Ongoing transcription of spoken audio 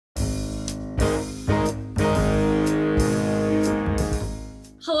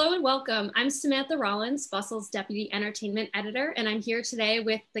Hello and welcome. I'm Samantha Rollins, Bustle's Deputy Entertainment Editor, and I'm here today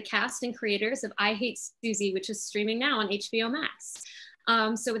with the cast and creators of I Hate Suzie, which is streaming now on HBO Max.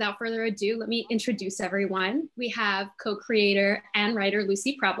 So without further ado, let me introduce everyone. We have co-creator and writer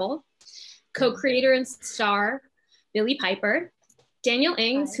Lucy Prebble, co-creator and star Billie Piper, Daniel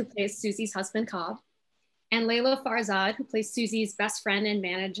Ings, who plays Suzie's husband Cobb, and Leila Farzad, who plays Suzie's best friend and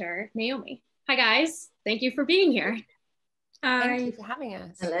manager Naomi. Hi guys, thank you for being here. Hi. Thank you for having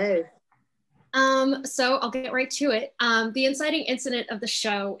us. Hello. So I'll get right to it. The inciting incident of the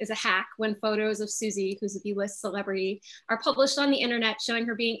show is a hack when photos of Suzie, who's a B-list celebrity, are published on the internet showing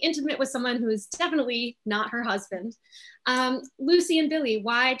her being intimate with someone who is definitely not her husband. Lucy and Billie,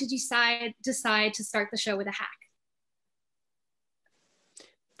 why did you decide to start the show with a hack?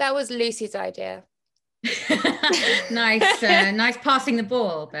 That was Lucy's idea. Nice passing the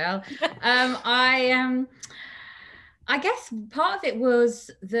ball, Bill. I guess part of it was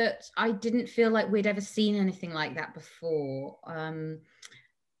that I didn't feel like we'd ever seen anything like that before.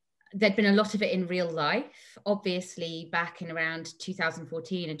 There'd been a lot of it in real life. Obviously, back in around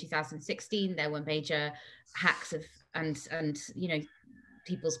 2014 and 2016, there were major hacks and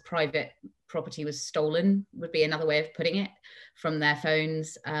people's private property was stolen, would be another way of putting it, from their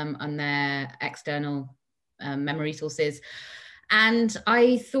phones and their external memory sources. And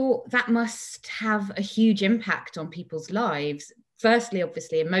I thought that must have a huge impact on people's lives. Firstly,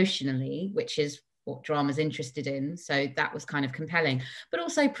 obviously, emotionally, which is what drama's interested in. So that was kind of compelling, but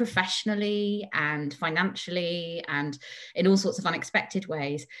also professionally and financially and in all sorts of unexpected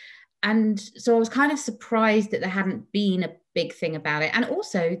ways. And so I was kind of surprised that there hadn't been a big thing about it. And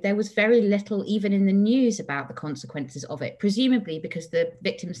also there was very little even in the news about the consequences of it, presumably because the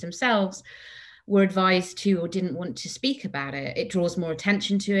victims themselves were advised to or didn't want to speak about it. It draws more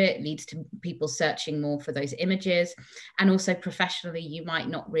attention to it, leads to people searching more for those images. And also professionally, you might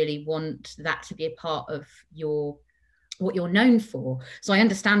not really want that to be a part of what you're known for. So I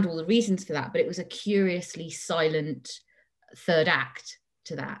understand all the reasons for that, but it was a curiously silent third act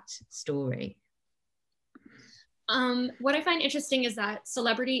to that story. What I find interesting is that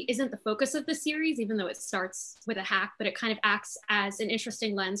celebrity isn't the focus of the series, even though it starts with a hack, but it kind of acts as an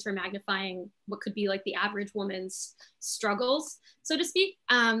interesting lens for magnifying what could be like the average woman's struggles, so to speak.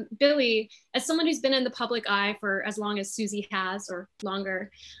 Billie, as someone who's been in the public eye for as long as Suzie has or longer,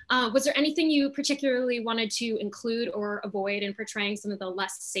 was there anything you particularly wanted to include or avoid in portraying some of the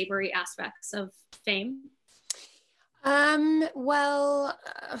less savory aspects of fame? Well,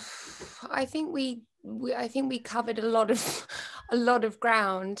 I think we covered a lot of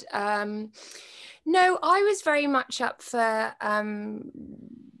ground. No, I was very much up for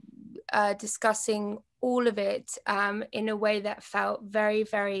discussing all of it in a way that felt very,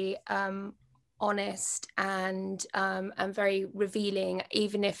 very honest and very revealing,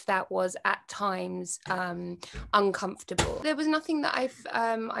 even if that was at times uncomfortable. There was nothing that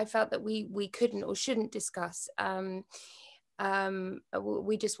I felt that we couldn't or shouldn't discuss.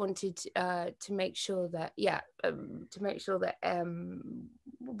 We just wanted to make sure that,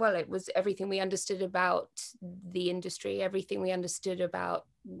 well, it was everything we understood about the industry, everything we understood about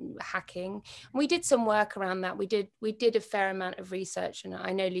hacking. We did some work around that. We did a fair amount of research, and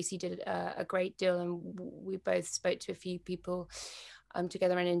I know Lucy did a great deal, and we both spoke to a few people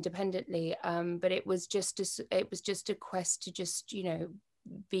together and independently. But it was just a quest to just,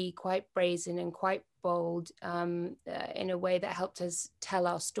 be quite brazen and quite bold in a way that helped us tell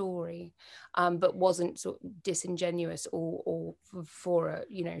our story, but wasn't sort of disingenuous or for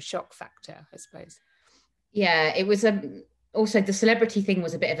a shock factor, I suppose. Yeah, it was also the celebrity thing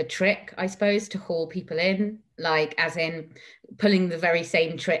was a bit of a trick, I suppose, to haul people in, like as in pulling the very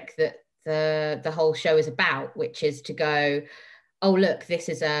same trick that the whole show is about, which is to go, oh, look, this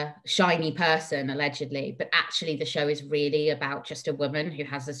is a shiny person, allegedly, but actually the show is really about just a woman who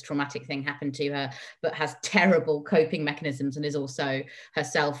has this traumatic thing happen to her, but has terrible coping mechanisms and is also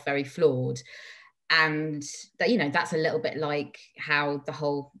herself very flawed. And that, that's a little bit like how the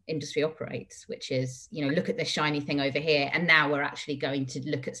whole industry operates, which is, look at this shiny thing over here. And now we're actually going to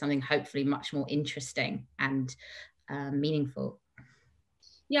look at something hopefully much more interesting and meaningful.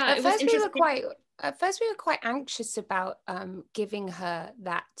 Yeah, At first we were quite anxious about giving her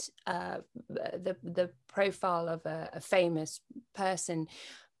that the profile of a famous person,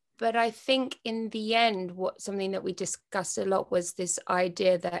 but I think in the end, something that we discussed a lot was this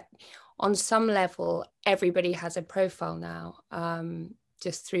idea that on some level everybody has a profile now,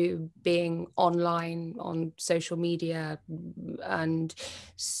 just through being online on social media and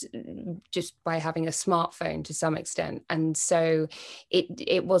just by having a smartphone to some extent. And so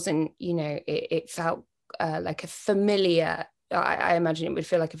it wasn't, it felt like a familiar I imagine it would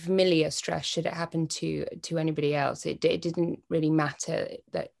feel like a familiar stress should it happen to anybody else. It didn't really matter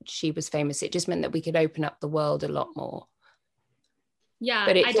that she was famous. It just meant that we could open up the world a lot more. Yeah,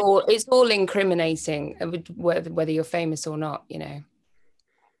 but it's all incriminating, whether you're famous or not, you know.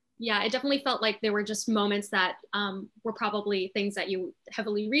 Yeah, it definitely felt like there were just moments that were probably things that you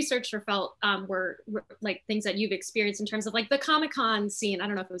heavily researched or felt were like things that you've experienced in terms of like the Comic-Con scene. I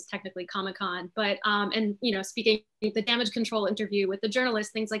don't know if it was technically Comic-Con, but and you know, speaking the damage control interview with the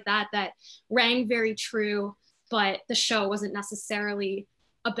journalist, things like that rang very true, but the show wasn't necessarily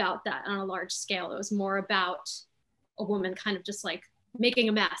about that on a large scale. It was more about a woman kind of just like making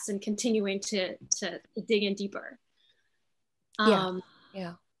a mess and continuing to dig in deeper.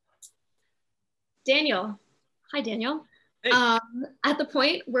 Yeah. Daniel. Hi, Daniel. Hey. At the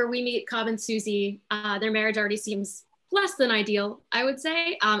point where we meet Cobb and Suzie, their marriage already seems less than ideal, I would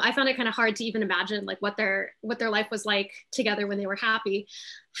say. I found it kind of hard to even imagine like what their life was like together when they were happy.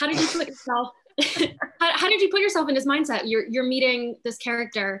 How did you put yourself? how did you put yourself in his mindset? You're meeting this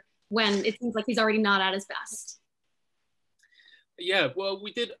character when it seems like he's already not at his best. Yeah, well,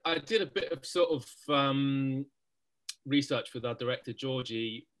 I did a bit of sort of research with our director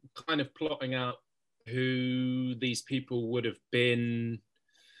Georgie, kind of plotting out who these people would have been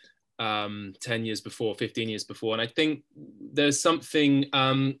 10 years before, 15 years before. And I think there's something,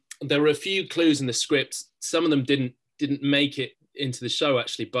 there were a few clues in the script. Some of them didn't make it into the show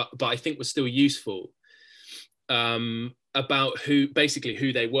actually, but I think were still useful, about who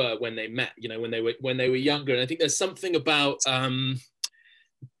they were when they met, you know, when they were younger. And I think there's something about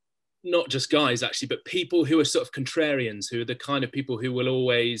not just guys actually, but people who are sort of contrarians, who are the kind of people who will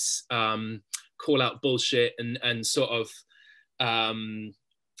always call out bullshit and sort of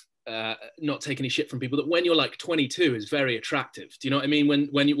not take any shit from people, that when you're like 22 is very attractive. Do you know what I mean?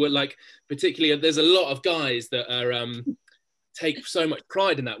 When you were like, particularly, there's a lot of guys that are take so much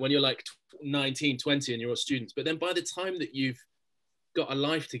pride in that when you're like 19, 20 and you're all students. But then by the time that you've got a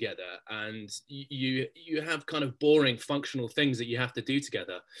life together and you have kind of boring functional things that you have to do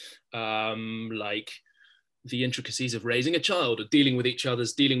together, like the intricacies of raising a child or dealing with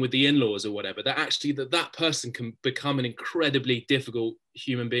the in-laws or whatever, that actually that person can become an incredibly difficult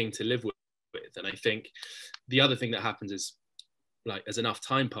human being to live with. And I think the other thing that happens is, like, as enough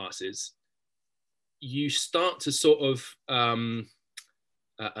time passes, you start to sort of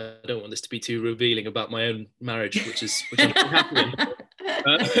I don't want this to be too revealing about my own marriage, which I'm not happy in.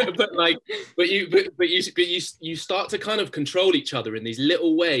 But you start to kind of control each other in these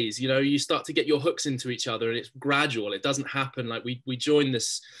little ways. You know, you start to get your hooks into each other, and it's gradual. It doesn't happen like we join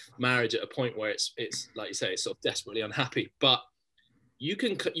this marriage at a point where it's like you say, it's sort of desperately unhappy. But you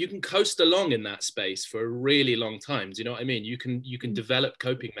can coast along in that space for a really long time. Do you know what I mean? You can develop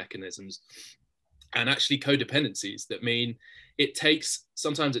coping mechanisms and actually codependencies that mean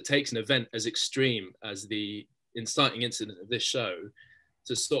sometimes it takes an event as extreme as the inciting incident of this show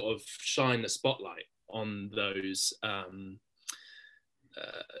to sort of shine the spotlight on those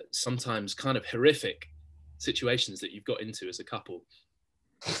sometimes kind of horrific situations that you've got into as a couple.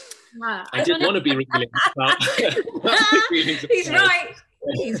 Wow. I didn't want to be revealing about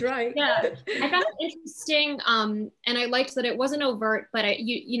He's right. Yeah, I found it interesting, and I liked that it wasn't overt, but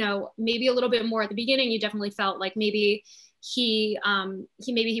you know, maybe a little bit more at the beginning. You definitely felt like maybe he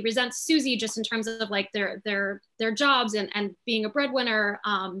resents Suzie just in terms of like their jobs and being a breadwinner,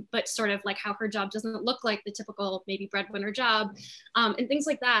 but sort of like how her job doesn't look like the typical maybe breadwinner job, and things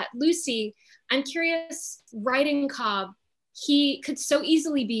like that. Lucy, I'm curious, writing Cobb, he could so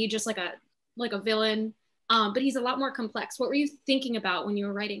easily be just like a villain. But he's a lot more complex. What were you thinking about when you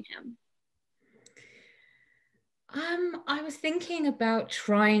were writing him? I was thinking about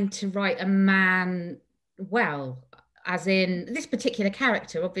trying to write a man well, as in this particular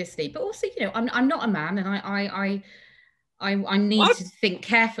character, obviously, but also, you know, I'm not a man, and I need What? to think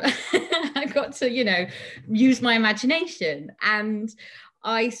carefully. I've got to, you know, use my imagination, and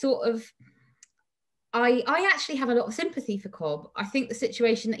I actually have a lot of sympathy for Cobb. I think the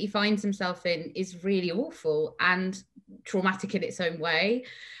situation that he finds himself in is really awful and traumatic in its own way.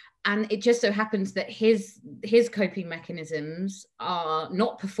 And it just so happens that his coping mechanisms are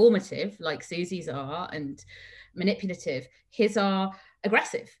not performative like Suzie's are and manipulative. His are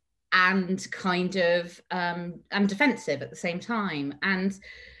aggressive and kind of and defensive at the same time, and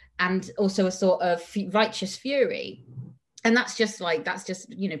also a sort of righteous fury. And that's just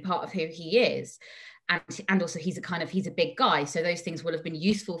you know, part of who he is. And also he's a big guy, so those things will have been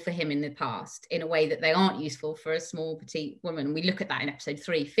useful for him in the past in a way that they aren't useful for a small petite woman. And we look at that in episode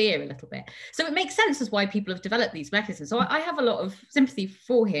 3, Fear, a little bit. So it makes sense as why people have developed these mechanisms. So I have a lot of sympathy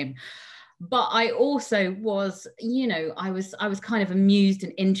for him. but I also was, you know, I was kind of amused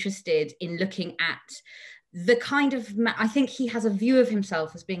and interested in looking at the kind of, I think he has a view of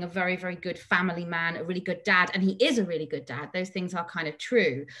himself as being a very, very good family man, a really good dad, and he is a really good dad. Those things are kind of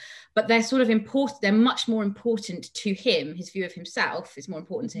true, but they're sort of important. They're much more important to him. His view of himself is more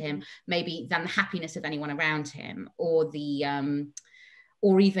important to him, maybe, than the happiness of anyone around him, or the,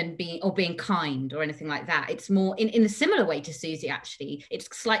 or even being kind or anything like that. It's more in a similar way to Suzie, actually. It's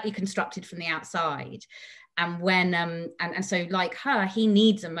slightly constructed from the outside. And when and so, like her, he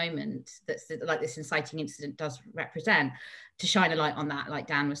needs a moment that's like this inciting incident does represent, to shine a light on that, like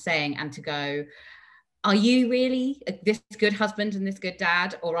Dan was saying, and to go, are you really this good husband and this good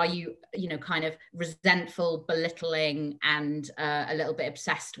dad, or are you, you know, kind of resentful, belittling, and a little bit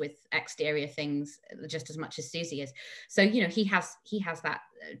obsessed with exterior things just as much as Suzie is? So, you know, he has that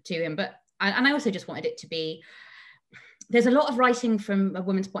to him. But and I also just wanted it to be, there's a lot of writing from a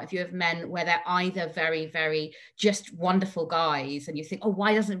woman's point of view of men where they're either very, very just wonderful guys, and you think, oh,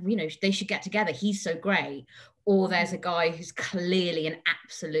 why doesn't, you know, they should get together, he's so great. Or there's a guy who's clearly an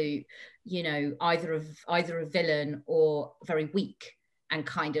absolute, you know, either a villain or very weak and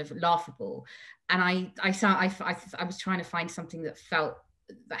kind of laughable. And I was trying to find something that felt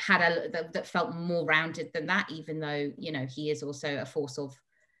more rounded than that, even though, you know, he is also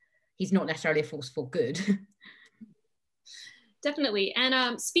he's not necessarily a force for good. Definitely.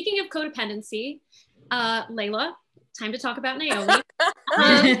 And speaking of codependency, Leila, time to talk about Naomi.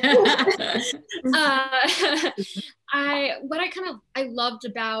 I loved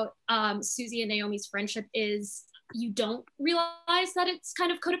about Suzie and Naomi's friendship is you don't realize that it's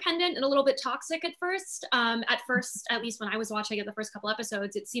kind of codependent and a little bit toxic at first. At least when I was watching it, the first couple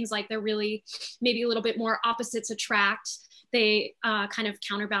episodes, it seems like they're really maybe a little bit more opposites attract. They kind of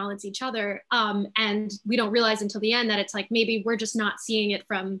counterbalance each other. And we don't realize until the end that it's like, maybe we're just not seeing it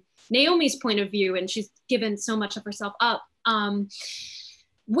from Naomi's point of view, and she's given so much of herself up.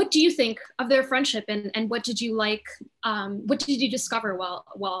 What do you think of their friendship, and what did you like? What did you discover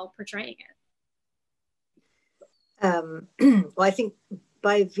while portraying it? Well, I think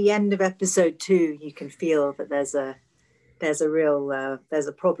by the end of episode 2, you can feel that there's a real there's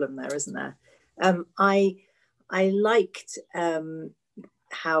a problem there, isn't there? I liked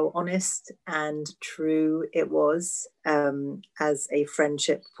how honest and true it was as a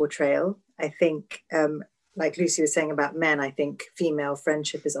friendship portrayal. I think, like Lucy was saying about men, I think female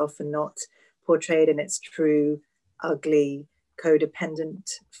friendship is often not portrayed in its true, ugly,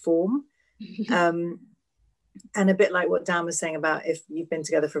 codependent form. And a bit like what Dan was saying about, if you've been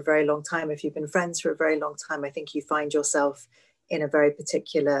together for a very long time, if you've been friends for a very long time, I think you find yourself in a very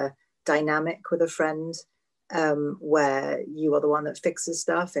particular dynamic with a friend, where you are the one that fixes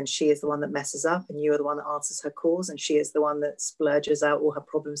stuff and she is the one that messes up, and you are the one that answers her calls and she is the one that splurges out all her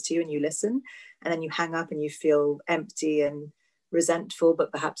problems to you, and you listen, and then you hang up and you feel empty and resentful,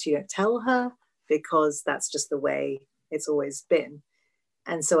 but perhaps you don't tell her because that's just the way it's always been.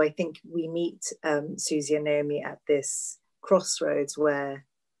 And so I think we meet Suzie and Naomi at this crossroads where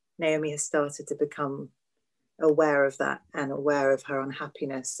Naomi has started to become aware of that and aware of her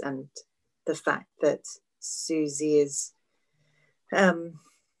unhappiness, and the fact that Suzie is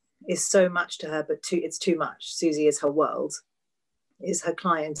so much to her, but it's too much. Suzie is her world, is her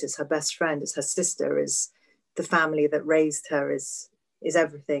client, is her best friend, is her sister, is the family that raised her, is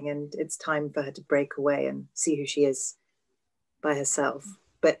everything. And it's time for her to break away and see who she is by herself.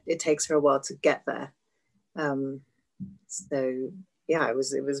 But it takes her a while to get there. So yeah, it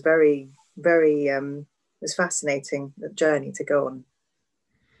was very, very it was fascinating, the journey to go on.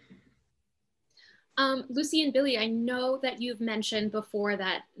 Lucy and Billie, I know that you've mentioned before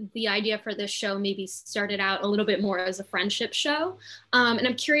that the idea for this show maybe started out a little bit more as a friendship show. And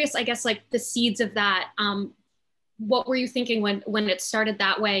I'm curious, I guess, like the seeds of that, what were you thinking when it started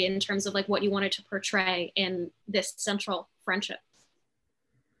that way in terms of like what you wanted to portray in this central friendship?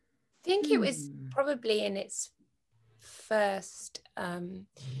 I think it was probably in its first, in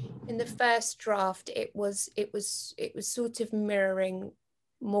the first draft, it was sort of mirroring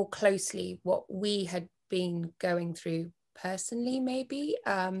more closely what we had been going through personally, maybe,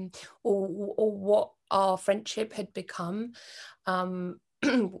 or what our friendship had become,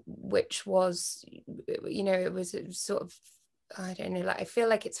 which was, you know, it was sort of, I don't know, like I feel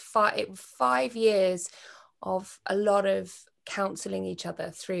like it's 5 years of a lot of counseling each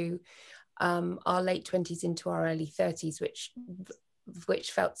other through our late 20s into our early 30s,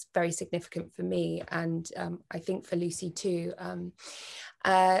 which felt very significant for me, and I think for Lucy too. And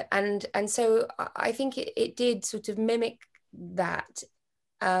so I think it did sort of mimic that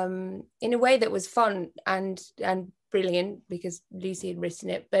in a way that was fun and brilliant because Lucy had written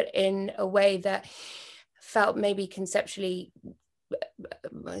it, but in a way that felt maybe conceptually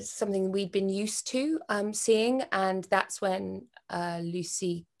something we'd been used to seeing. And that's when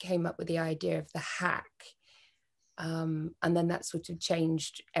Lucy came up with the idea of the hack. And then that sort of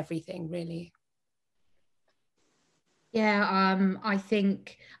changed everything, really. Yeah, I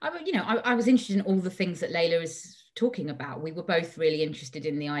think, I was interested in all the things that Leila is talking about. We were both really interested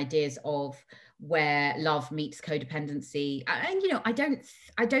in the ideas of where love meets codependency. And,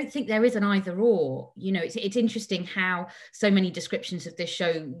 I don't think there is an either or. It's interesting how so many descriptions of this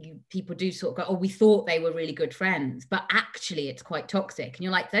show, people do sort of go, oh, we thought they were really good friends, but actually it's quite toxic. And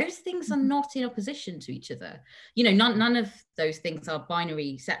you're like, those things are not in opposition to each other. None of those things are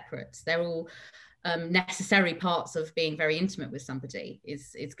binary separates. They're all necessary parts of being very intimate with somebody.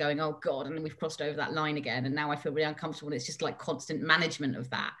 Is going, oh God, and then we've crossed over that line again, and now I feel really uncomfortable. And it's just like constant management of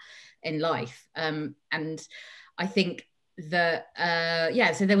that in life. And I think that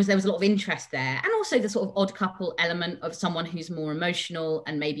so there was a lot of interest there, and also the sort of odd couple element of someone who's more emotional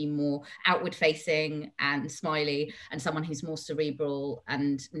and maybe more outward facing and smiley, and someone who's more cerebral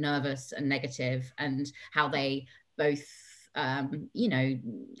and nervous and negative, and how they both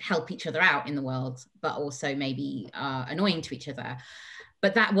help each other out in the world, but also maybe annoying to each other.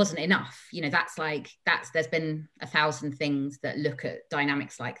 But that wasn't enough. There's been 1,000 things that look at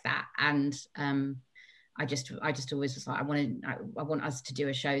dynamics like that. And I just always was like, I want us to do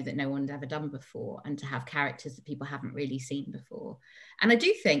a show that no one's ever done before, and to have characters that people haven't really seen before. And I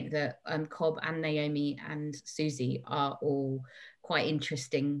do think that Cobb and Naomi and Suzie are all quite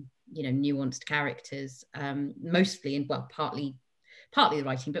interesting, nuanced characters, mostly, and well, partly the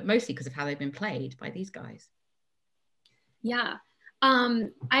writing, but mostly because of how they've been played by these guys. Yeah.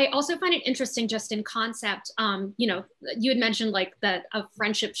 I also find it interesting just in concept, you had mentioned like that the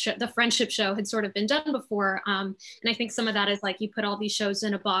friendship show had sort of been done before. And I think some of that is like, you put all these shows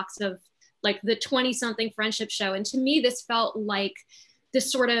in a box of like the 20-something friendship show. And to me, this felt like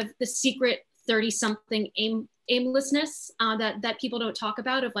this sort of the secret 30-something aimlessness that people don't talk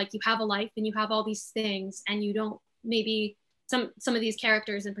about, of like, you have a life and you have all these things, and you don't, maybe some of these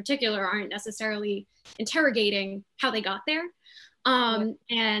characters in particular aren't necessarily interrogating how they got there.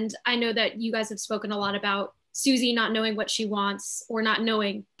 And I know that you guys have spoken a lot about Suzie not knowing what she wants, or not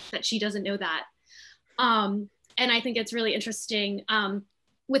knowing that she doesn't know that. And I think it's really interesting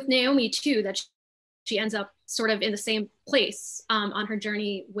with Naomi too, that she ends up sort of in the same place on her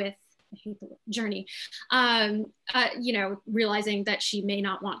journey with, I hate the word, journey, realizing that she may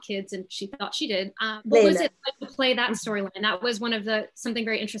not want kids, and she thought she did. What was it like to play that storyline? That was one of something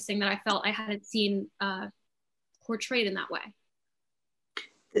very interesting that I felt I hadn't seen portrayed in that way.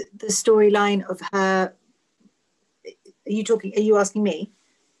 The storyline of her, are you asking me?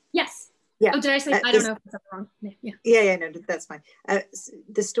 Yes. Yeah. Oh, did I say, I don't know if that's wrong. Yeah, no, that's fine.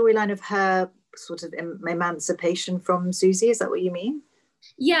 The storyline of her sort of emancipation from Suzie, is that what you mean?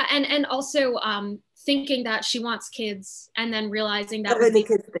 Yeah, and also thinking that she wants kids, and then realizing that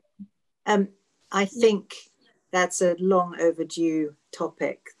I think that's a long overdue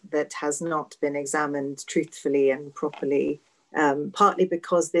topic that has not been examined truthfully and properly, partly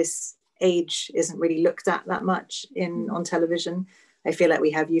because this age isn't really looked at that much on television. I feel like we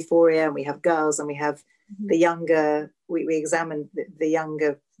have Euphoria, and we have Girls, and we have the younger, we examine the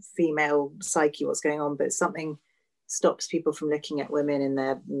younger female psyche, what's going on, but something stops people from looking at women in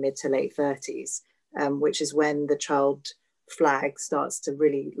their mid to late 30s, which is when the child flag starts to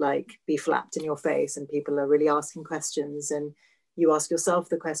really like be flapped in your face, and people are really asking questions, and you ask yourself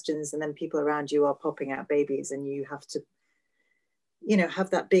the questions, and then people around you are popping out babies, and you have to, have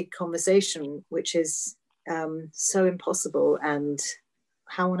that big conversation, which is so impossible. And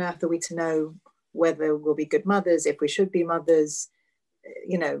how on earth are we to know whether we'll be good mothers, if we should be mothers,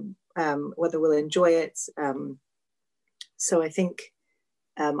 whether we'll enjoy it. So I think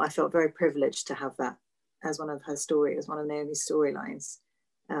I felt very privileged to have that as one of Naomi's storylines.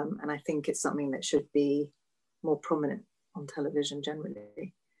 And I think it's something that should be more prominent on television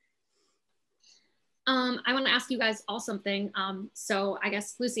generally. I want to ask you guys all something. So I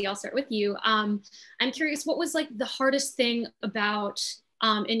guess, Lucy, I'll start with you. I'm curious, what was like the hardest thing about,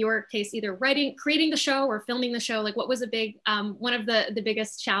 in your case, either creating the show or filming the show? Like, what was one of the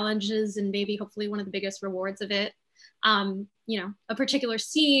biggest challenges, and maybe hopefully one of the biggest rewards of it? A particular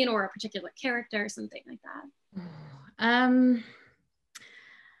scene or a particular character, something like that.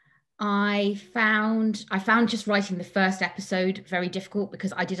 I found just writing the first episode very difficult,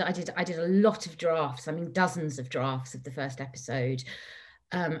 because I did a lot of drafts. I mean, dozens of drafts of the first episode.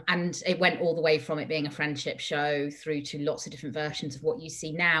 And it went all the way from it being a friendship show through to lots of different versions of what you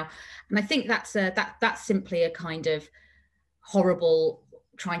see now. And I think that's simply a kind of horrible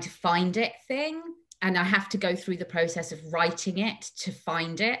trying to find it thing. And I have to go through the process of writing it to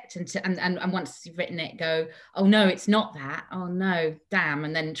find it, and once you've written it, go, oh no, it's not that. Oh no, damn,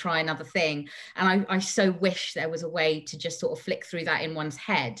 and then try another thing. And I so wish there was a way to just sort of flick through that in one's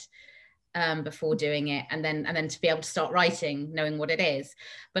head before doing it, and then to be able to start writing, knowing what it is.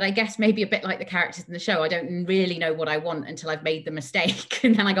 But I guess maybe a bit like the characters in the show, I don't really know what I want until I've made the mistake,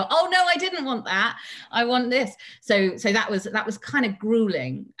 and then I go, oh no, I didn't want that, I want this. So that was kind of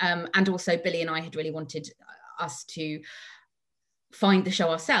grueling. And also Billie and I had really wanted us to find the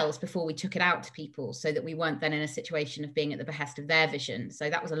show ourselves before we took it out to people, so that we weren't then in a situation of being at the behest of their vision. So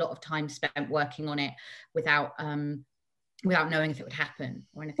that was a lot of time spent working on it without knowing if it would happen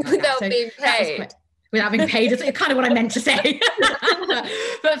or anything like that. So being paid. Without being paid is kind of what I meant to say,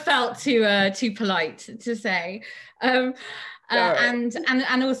 but felt too polite to say. And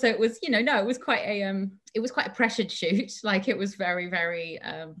also it was, it was quite a pressured shoot. Like it was very, very,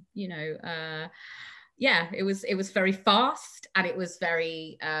 it was very fast, and it was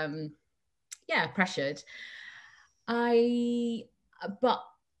very, pressured.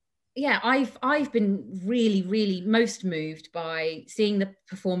 I've been really, really most moved by seeing the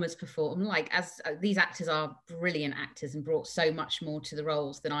performers perform. Like, as these actors are brilliant actors and brought so much more to the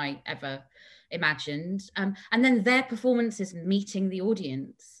roles than I ever imagined. And then their performances meeting the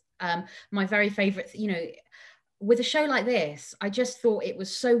audience. My very favorite, with a show like this, I just thought it was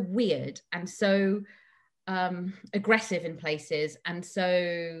so weird and so aggressive in places, and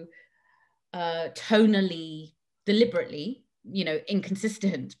so tonally, deliberately,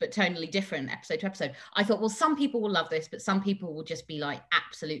 inconsistent, but tonally different episode to episode. I thought, well, some people will love this, but some people will just be like,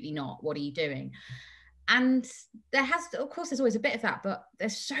 absolutely not, what are you doing? And of course there's always a bit of that, but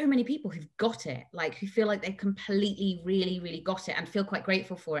there's so many people who've got it, like who feel like they completely, really, really got it and feel quite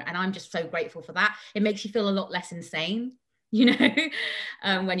grateful for it. And I'm just so grateful for that. It makes you feel a lot less insane,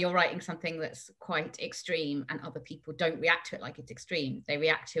 when you're writing something that's quite extreme and other people don't react to it like it's extreme. They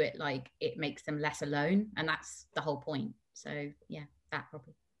react to it like it makes them less alone, and that's the whole point. So yeah, that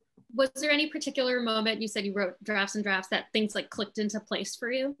probably. Was there any particular moment, you said you wrote drafts and drafts, that things like clicked into place for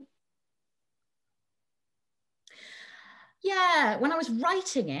you? Yeah, when I was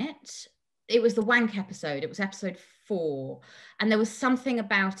writing it, it was the wank episode. It was episode 4, and there was something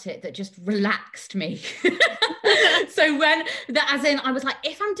about it that just relaxed me. So I was like,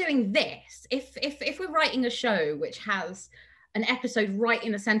 if I'm doing this, if we're writing a show which has an episode right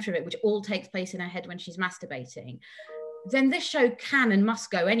in the center of it, which all takes place in her head when she's masturbating, then this show can and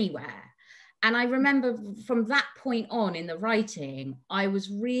must go anywhere. And I remember from that point on in the writing, I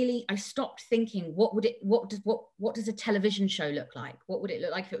stopped thinking, what does a television show look like? What would it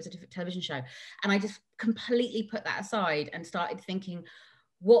look like if it was a different television show? And I just completely put that aside and started thinking,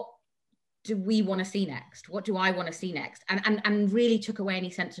 what do we want to see next? What do I want to see next? And really took away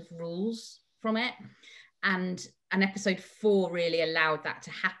any sense of rules from it. And episode 4 really allowed that to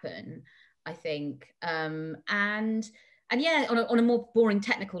happen, I think. And yeah, on a more boring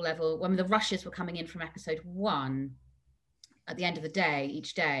technical level, when the rushes were coming in from episode 1, at the end of the day,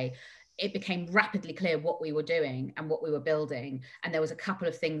 each day, it became rapidly clear what we were doing and what we were building. And there was a couple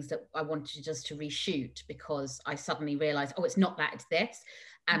of things that I wanted just to reshoot, because I suddenly realized, oh, it's not that, it's this.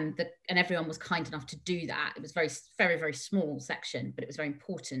 And everyone was kind enough to do that. It was very, very, very small section, but it was very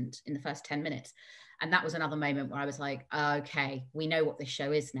important in the first 10 minutes. And that was another moment where I was like, okay, we know what this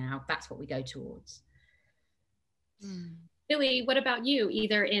show is now. That's what we go towards. Billie, what about you,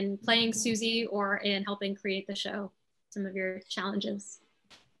 either in playing Suzie or in helping create the show? Some of your challenges?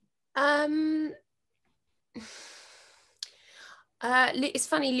 It's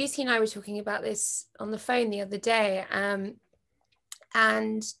funny, Lucy and I were talking about this on the phone the other day, and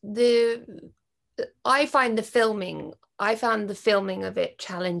I found the filming of it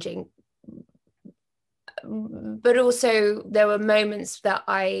challenging, but also there were moments that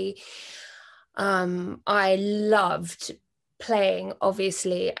I loved playing,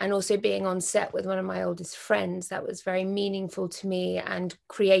 obviously, and also being on set with one of my oldest friends. That was very meaningful to me, and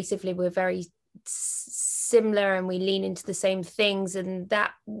creatively we're very similar and we lean into the same things, and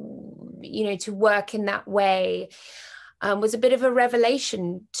that, to work in that way was a bit of a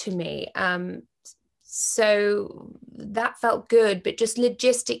revelation to me. So that felt good, but just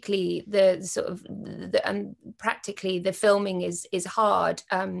logistically, and practically, the filming is hard.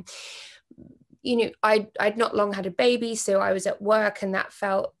 you know, I'd not long had a baby, so I was at work, and that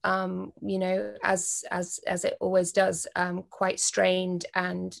felt, you know, as it always does, quite strained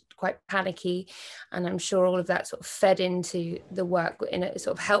and quite panicky. And I'm sure all of that sort of fed into the work in a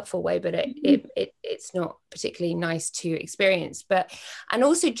sort of helpful way, but it's not particularly nice to experience. But, and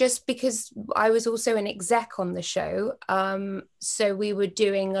also just because I was also an exec on the show, so we were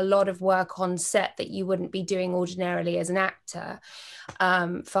doing a lot of work on set that you wouldn't be doing ordinarily as an actor,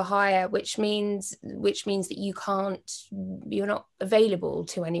 for hire, which means that you're not available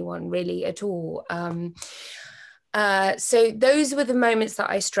to anyone really at all. So those were the moments that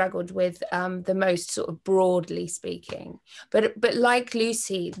I struggled with the most, sort of broadly speaking. But like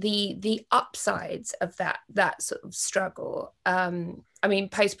Lucy, the upsides of that sort of struggle, I mean,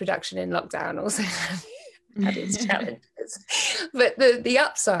 post-production in lockdown also had its challenges, but the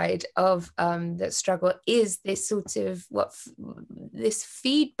upside of that struggle is this sort of this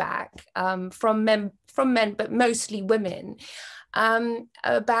feedback from men, but mostly women,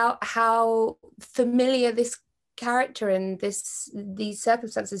 about how familiar this character and these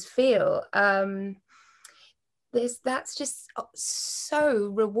circumstances feel. That's just so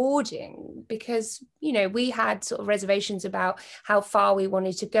rewarding, because, you know, we had sort of reservations about how far we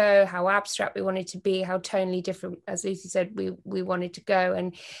wanted to go, how abstract we wanted to be, how tonally different, as Lucy said, we wanted to go,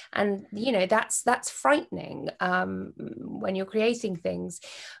 and you know, that's frightening when you're creating things.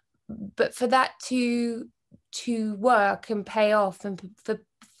 But for that to work and pay off, and for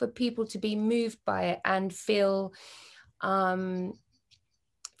people to be moved by it and feel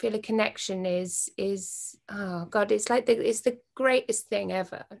a connection is oh god, it's like it's the greatest thing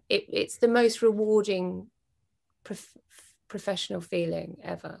ever. It's the most rewarding professional feeling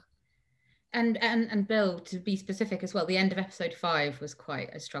ever. And Bill, to be specific as well, the end of episode 5 was quite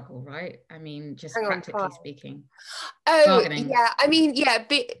a struggle, right? I mean, just practically speaking. Oh, bargaining. Yeah, I mean, yeah,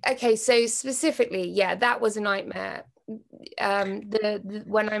 okay, so specifically, yeah, that was a nightmare.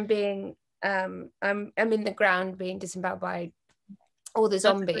 When I'm being I'm in the ground being disemboweled by all the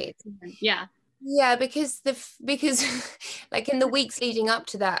zombies. Yeah, because like in the weeks leading up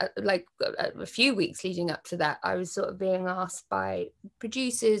to that, like a few weeks leading up to that, I was sort of being asked by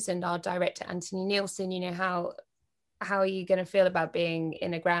producers and our director Anthony Nielsen, you know, how are you going to feel about being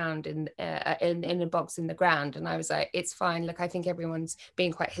in a ground in a box in the ground? And I was like, it's fine. Look, I think everyone's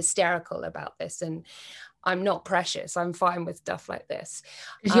being quite hysterical about this, and I'm not precious. I'm fine with stuff like this.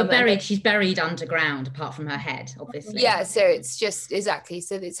 Because she's buried underground, apart from her head, obviously. Yeah, so it's just exactly.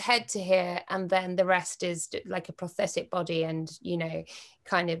 So it's head to here, and then the rest is like a prosthetic body, and, you know,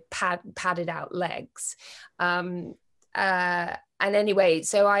 kind of padded out legs. And anyway,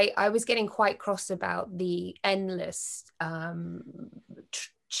 so I was getting quite cross about the endless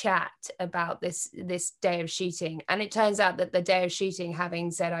chat about this day of shooting, and it turns out that the day of shooting,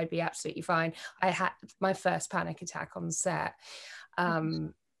 having said I'd be absolutely fine, I had my first panic attack on set,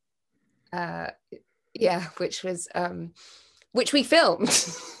 which we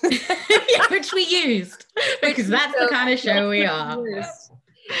filmed. Yeah, which we used, because that's the kind of show we are.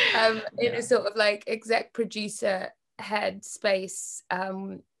 In a sort of like exec producer head space. I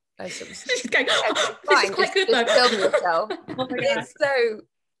sort of She's going, this is quite good though. Film yourself. It's so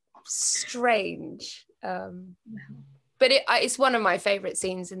strange, but it's one of my favorite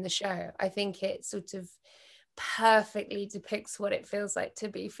scenes in the show. I think it sort of perfectly depicts what it feels like to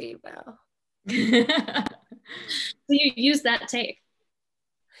be female. So you use that take?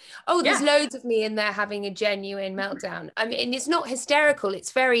 Oh, there's loads of me in there having a genuine meltdown. I mean, it's not hysterical,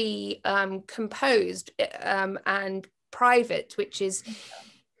 it's very composed and private, which is,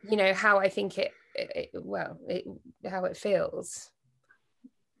 you know, how I think how it feels.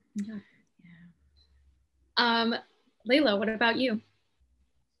 Leila, what about you?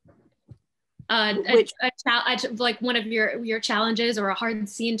 Like one of your challenges, or a hard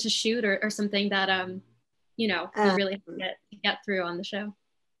scene to shoot, or something that you know, you really have to get through on the show?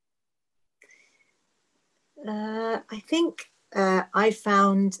 I think I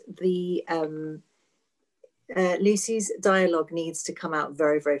found the Lucy's dialogue needs to come out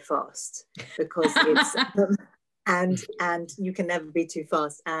very, very fast, because it's and you can never be too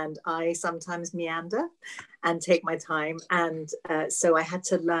fast, and I sometimes meander and take my time, and so I had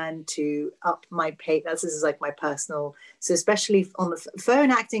to learn to up my pace. This is like my personal, so especially on the phone,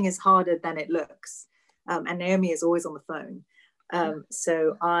 acting is harder than it looks, and Naomi is always on the phone.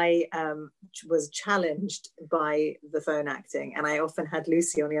 So I was challenged by the phone acting, and I often had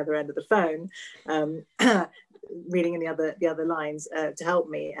Lucy on the other end of the phone, reading in the other lines to help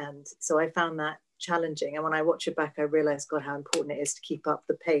me, and so I found that challenging. And when I watch it back, I realized, God, how important it is to keep up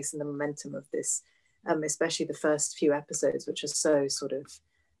the pace and the momentum of this, especially the first few episodes, which are so sort of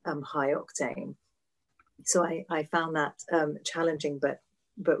high octane. So I found that challenging but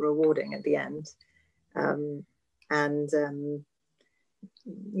rewarding at the end.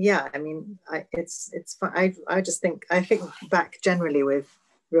 Yeah, I mean, it's fun. I think back generally with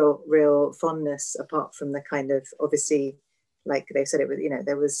real fondness, apart from the kind of, obviously, like they said, it was, you know,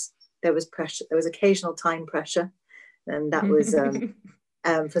 there was pressure, there was occasional time pressure, and that was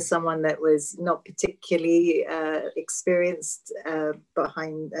for someone that was not particularly experienced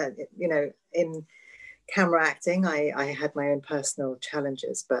behind, you know, in camera acting. I had my own personal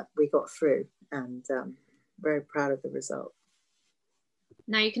challenges, but we got through, and very proud of the result.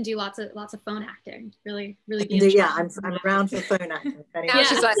 Now you can do lots of phone acting. Really be yeah, I'm around for phone acting. Now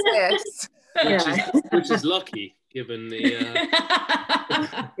she's like this. Which is lucky, given the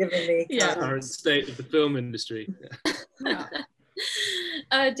current state of the film industry. Yeah.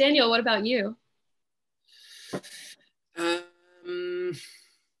 Daniel, what about you? I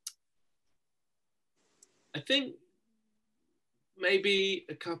think maybe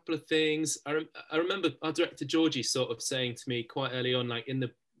a couple of things. I remember our director Georgie sort of saying to me quite early on, like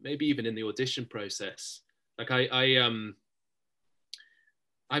maybe even in the audition process, like I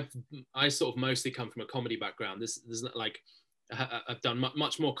sort of mostly come from a comedy background. There's not like, I've done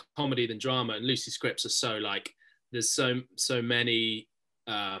much more comedy than drama, and Lucy's scripts are so like, there's so many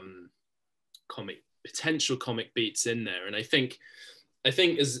potential comic beats in there, and I think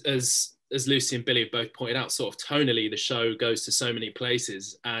as Lucy and Billie have both pointed out, sort of tonally, the show goes to so many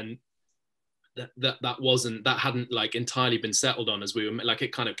places, and that hadn't like entirely been settled on as we were, like,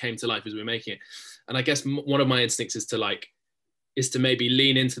 it kind of came to life as we were making it. And I guess one of my instincts is to maybe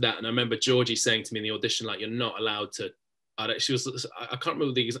lean into that. And I remember Georgie saying to me in the audition, like, you're not allowed to, I can't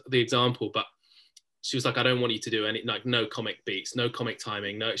remember the example, but she was like, I don't want you to do any, like, no comic beats, no comic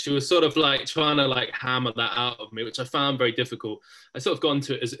timing. No, she was sort of like trying to like hammer that out of me, which I found very difficult. I sort of got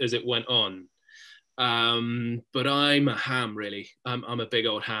into it as it went on. But I'm a ham, really. I'm a big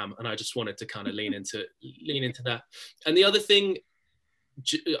old ham, and I just wanted to kind of lean into that. And the other thing,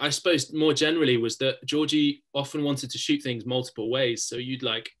 I suppose more generally, was that Georgie often wanted to shoot things multiple ways. So you'd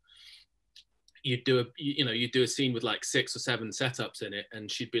do a scene with like 6 or 7 setups in it, and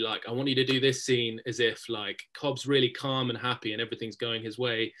she'd be like, I want you to do this scene as if like Cobb's really calm and happy and everything's going his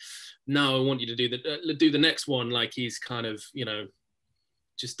way. Now I want you to do the next one like he's kind of, you know,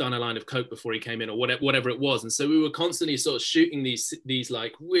 just done a line of coke before he came in, or whatever it was. And so we were constantly sort of shooting these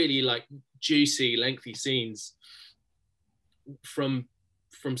like really like juicy, lengthy scenes from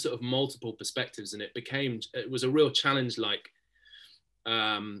sort of multiple perspectives, and it was a real challenge, like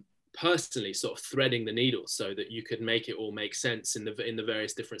personally sort of threading the needle so that you could make it all make sense in the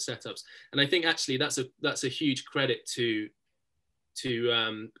various different setups. And I think actually that's a huge credit to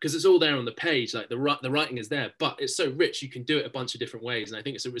because it's all there on the page, like the writing is there, but it's so rich, you can do it a bunch of different ways. And I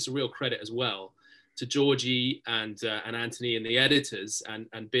think it's a real credit as well to Georgie and Anthony and the editors,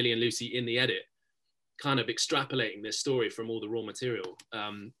 and Billie and Lucy in the edit, kind of extrapolating this story from all the raw material,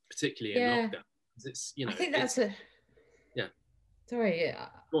 particularly in lockdown. It's, you know, I think that's yeah. Sorry,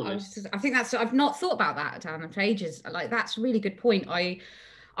 I think that's, I've not thought about that, Dan, for ages. Like, that's a really good point. I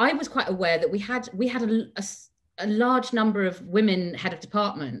was quite aware that we had a large number of women head of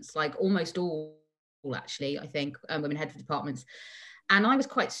departments, like almost all actually, I think, women head of departments. And I was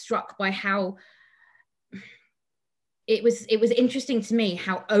quite struck by how it was interesting to me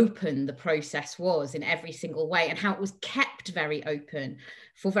how open the process was in every single way, and how it was kept very open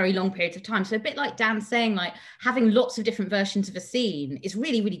for very long periods of time. So a bit like Dan saying, like, having lots of different versions of a scene is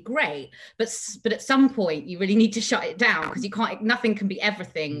really, really great, but at some point you really need to shut it down, because nothing can be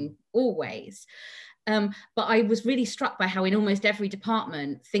everything always. But I was really struck by how in almost every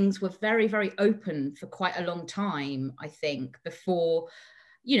department things were very, very open for quite a long time, I think, before,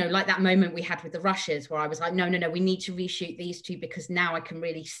 you know, like that moment we had with the rushes where I was like, no, we need to reshoot these two because now I can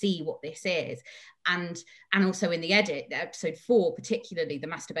really see what this is. And also in the edit, episode 4, particularly the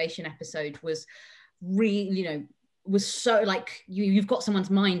masturbation episode, was really, you know, was so like, you've got someone's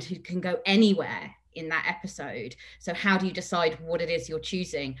mind who can go anywhere in that episode. So how do you decide what it is you're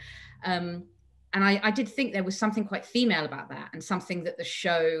choosing? And I did think there was something quite female about that, and something that the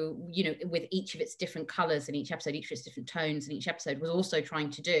show, you know, with each of its different colours in each episode, each of its different tones in each episode, was also trying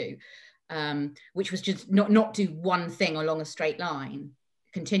to do, which was just not do one thing along a straight line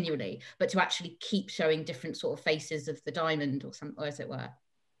continually, but to actually keep showing different sort of faces of the diamond, or as it were.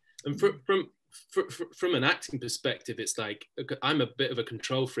 And from an acting perspective, it's like, I'm a bit of a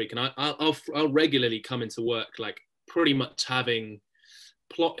control freak, and I'll regularly come into work like pretty much having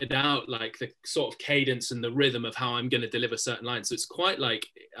plotted out like the sort of cadence and the rhythm of how I'm going to deliver certain lines. So it's quite like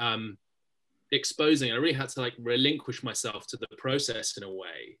exposing. I really had to like relinquish myself to the process in a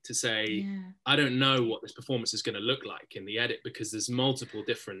way, to say, I don't know what this performance is going to look like in the edit, because there's multiple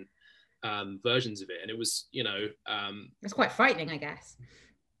different versions of it, and it was, you know, it's quite frightening, I guess.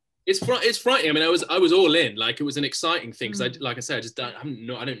 It's frightening. I mean, I was all in. Like, it was an exciting thing, because like I said, I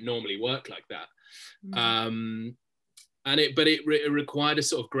don't normally work like that. And it required a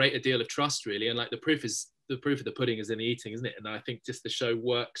sort of greater deal of trust, really. And like, the proof of the pudding is in the eating, isn't it? And I think just the show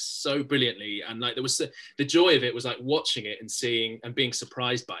works so brilliantly. And like, there was the joy of it was like watching it and seeing and being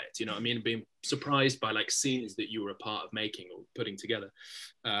surprised by it. You know what I mean? Being surprised by like scenes that you were a part of making or putting together.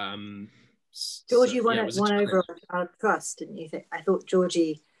 Georgie won over our trust, didn't you think? I thought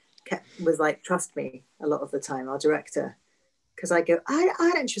Georgie was like, trust me a lot of the time, our director, because I go, I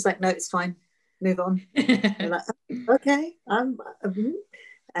don't. She was like, no, it's fine, move on. Like, okay,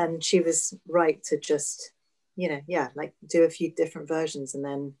 and she was right to just, you know, like do a few different versions, and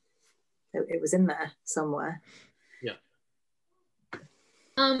then it was in there somewhere.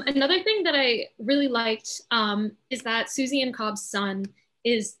 Another thing that I really liked is that Suzie and Cobb's son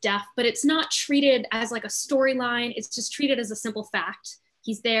is deaf, but it's not treated as like a storyline. It's just treated as a simple fact.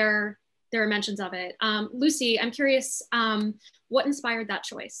 He's there. There are mentions of it. Lucy, I'm curious, what inspired that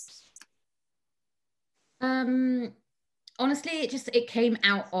choice? Honestly, it came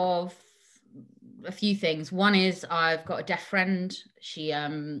out of a few things. One is I've got a deaf friend. She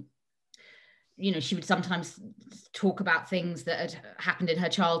you know, she would sometimes talk about things that had happened in her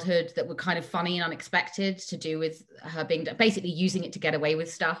childhood that were kind of funny and unexpected, to do with her being basically using it to get away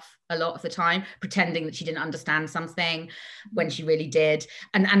with stuff a lot of the time, pretending that she didn't understand something when she really did,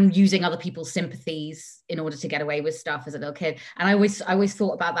 and using other people's sympathies in order to get away with stuff as a little kid. And I always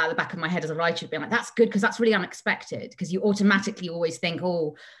thought about that at the back of my head as a writer, being like, that's good, because that's really unexpected, because you automatically always think,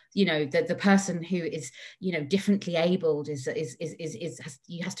 oh, you know, the person who is, you know, differently abled has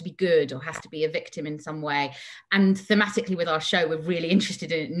to be good, or has to be a victim in some way. And thematically with our show, we're really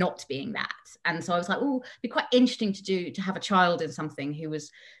interested in it not being that. And so I was like, oh, it'd be quite interesting to have a child in something who was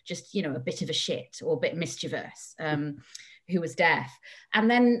just, you know, a bit of a shit or a bit mischievous, who was deaf.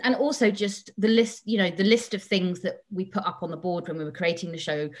 And also just the list, you know, the list of things that we put up on the board when we were creating the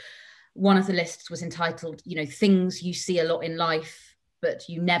show. One of the lists was entitled, you know, things you see a lot in life but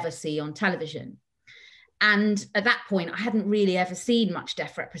you never see on television. And at that point, I hadn't really ever seen much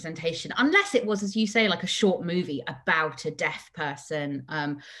deaf representation, unless it was, as you say, like a short movie about a deaf person,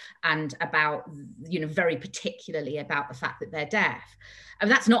 and about, you know, very particularly about the fact that they're deaf. And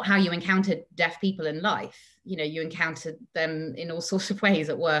that's not how you encounter deaf people in life. You know, you encounter them in all sorts of ways,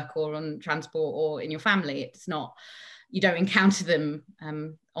 at work or on transport or in your family. It's not, you don't encounter them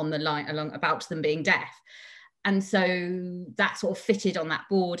on the line along about them being deaf. And so that sort of fitted on that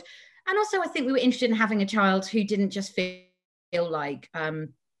board. And also, I think we were interested in having a child who didn't just feel like,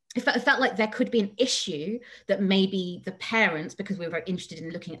 it felt like there could be an issue that maybe the parents, because we were very interested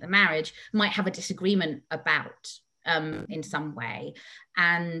in looking at the marriage, might have a disagreement about in some way.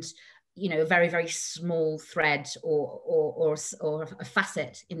 And, you know, a very, very small thread or a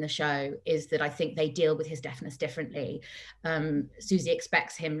facet in the show is that I think they deal with his deafness differently. Suzie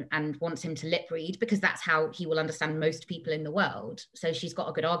expects him and wants him to lip read, because that's how he will understand most people in the world. So she's got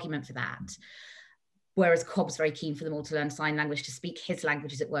a good argument for that. Whereas Cobb's very keen for them all to learn sign language, to speak his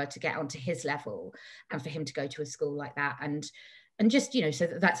language, as it were, to get onto his level, and for him to go to a school like that. And just, you know, so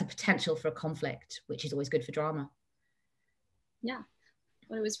that's a potential for a conflict, which is always good for drama. Yeah.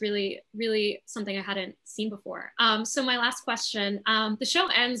 But it was really, really something I hadn't seen before. So my last question, the show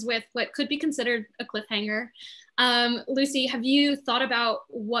ends with what could be considered a cliffhanger. Lucy, have you thought about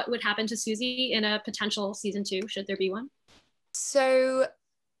what would happen to Suzie in a potential season 2, should there be one? So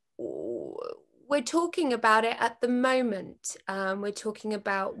we're talking about it at the moment. We're talking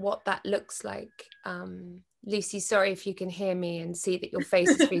about what that looks like. Lucy, sorry if you can hear me and see that your face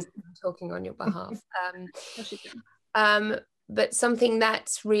is freezing. I'm talking on your behalf. But something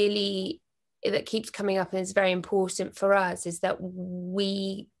that's really, that keeps coming up and is very important for us, is that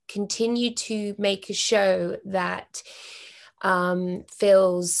we continue to make a show that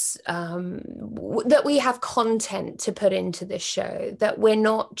feels that we have content to put into the show, that we're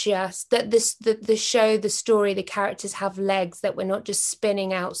not just, that the show, the story, the characters have legs, that we're not just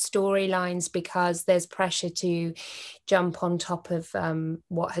spinning out storylines because there's pressure to jump on top of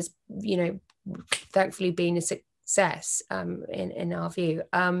what has, you know, thankfully been a success in our view.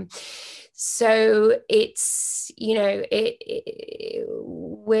 So it's, you know,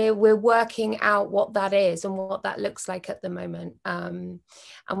 we're working out what that is and what that looks like at the moment, and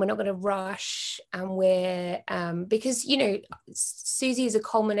we're not going to rush, and we're because, you know, Suzie is a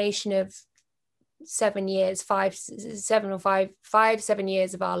culmination of 7 years of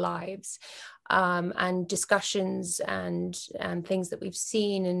our lives. and discussions and things that we've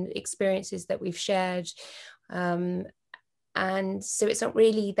seen and experiences that we've shared. And so it's not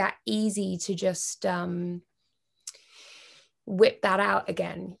really that easy to just whip that out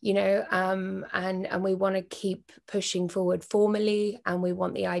again, you know, and we want to keep pushing forward formally, and we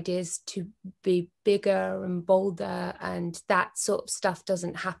want the ideas to be bigger and bolder, and that sort of stuff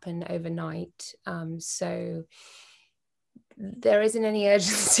doesn't happen overnight. So there isn't any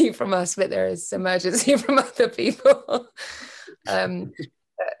urgency from us, but there is some urgency from other people.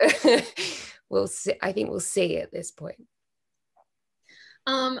 We'll see. I think we'll see at this point.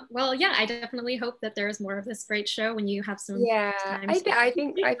 Well, yeah, I definitely hope that there is more of this great show when you have some time. I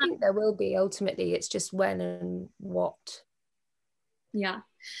think there will be. Ultimately, it's just when and what. Yeah.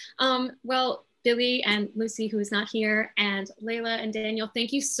 Well, Billie and Lucy, who is not here, and Leila and Daniel,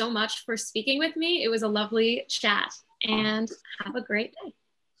 thank you so much for speaking with me. It was a lovely chat, and have a great day.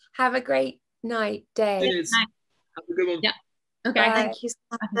 Have a great night, day. Have a good one. Yeah. Okay. Bye. Thank you,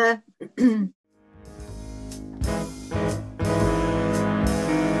 Samantha.